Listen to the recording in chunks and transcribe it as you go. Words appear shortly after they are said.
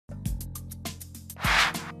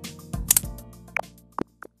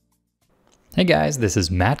Hey guys, this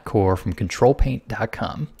is Matt Core from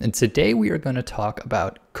Ctrl+Paint.com, and today we are going to talk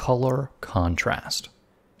about color contrast.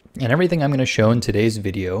 And everything I'm going to show in today's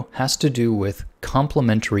video has to do with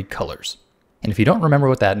complementary colors. And if you don't remember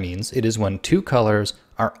what that means, it is when two colors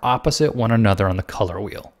are opposite one another on the color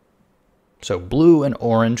wheel. So blue and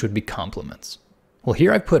orange would be complements. Well,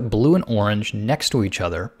 here I've put blue and orange next to each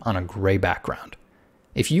other on a gray background.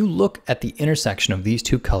 If you look at the intersection of these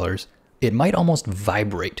two colors, it might almost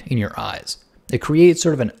vibrate in your eyes. It creates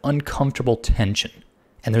sort of an uncomfortable tension.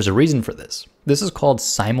 And there's a reason for this. This is called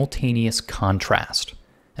simultaneous contrast.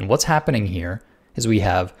 And what's happening here is we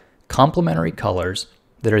have complementary colors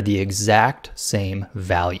that are the exact same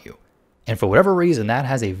value. And for whatever reason, that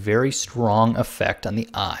has a very strong effect on the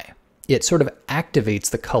eye. It sort of activates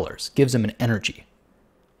the colors, gives them an energy.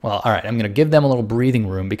 Well, all right, I'm going to give them a little breathing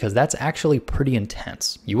room because that's actually pretty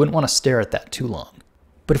intense. You wouldn't want to stare at that too long.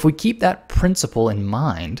 But if we keep that principle in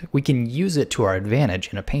mind, we can use it to our advantage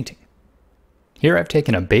in a painting. Here I've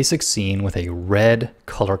taken a basic scene with a red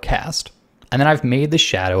color cast, and then I've made the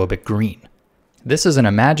shadow a bit green. This is an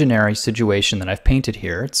imaginary situation that I've painted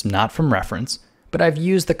here. It's not from reference, but I've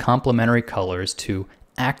used the complementary colors to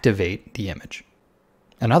activate the image.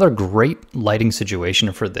 Another great lighting situation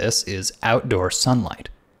for this is outdoor sunlight.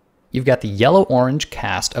 You've got the yellow-orange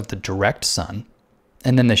cast of the direct sun,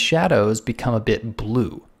 and then the shadows become a bit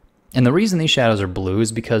blue. And the reason these shadows are blue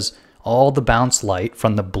is because all the bounce light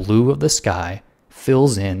from the blue of the sky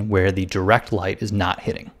fills in where the direct light is not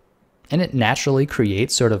hitting. And it naturally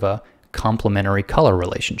creates sort of a complementary color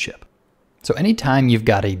relationship. So anytime you've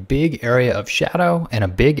got a big area of shadow and a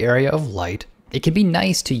big area of light, it can be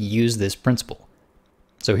nice to use this principle.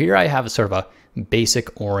 So here I have a sort of a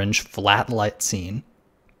basic orange flat light scene,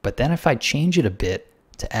 but then if I change it a bit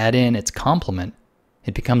to add in its complement,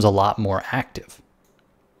 it becomes a lot more active.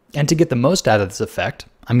 And to get the most out of this effect,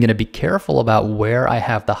 I'm going to be careful about where I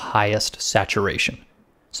have the highest saturation.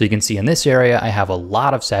 So you can see in this area, I have a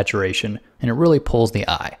lot of saturation and it really pulls the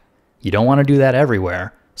eye. You don't want to do that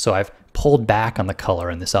everywhere, so I've pulled back on the color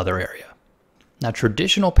in this other area. Now,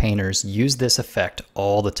 traditional painters use this effect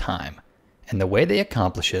all the time, and the way they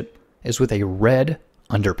accomplish it is with a red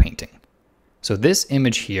underpainting. So this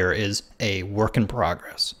image here is a work in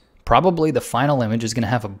progress. Probably the final image is going to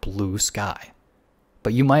have a blue sky.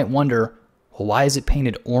 But you might wonder, well, why is it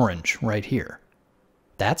painted orange right here?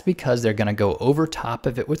 That's because they're going to go over top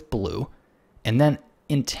of it with blue and then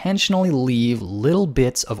intentionally leave little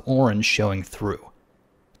bits of orange showing through.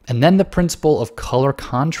 And then the principle of color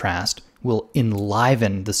contrast will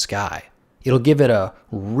enliven the sky. It'll give it a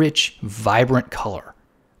rich, vibrant color,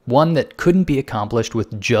 one that couldn't be accomplished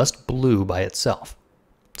with just blue by itself.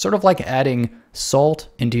 Sort of like adding salt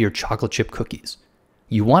into your chocolate chip cookies.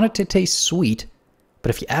 You want it to taste sweet, but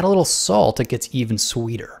if you add a little salt, it gets even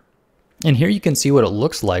sweeter. And here you can see what it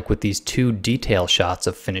looks like with these two detail shots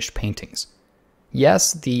of finished paintings.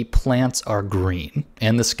 Yes, the plants are green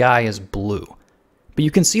and the sky is blue, but you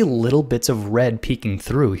can see little bits of red peeking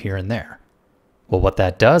through here and there. Well, what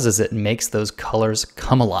that does is it makes those colors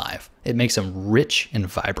come alive. It makes them rich and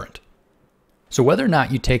vibrant. So whether or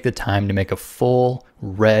not you take the time to make a full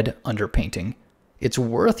red underpainting, it's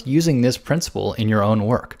worth using this principle in your own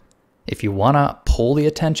work. If you want to pull the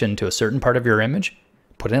attention to a certain part of your image,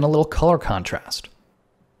 put in a little color contrast.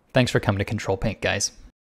 Thanks for coming to Ctrl+Paint, guys.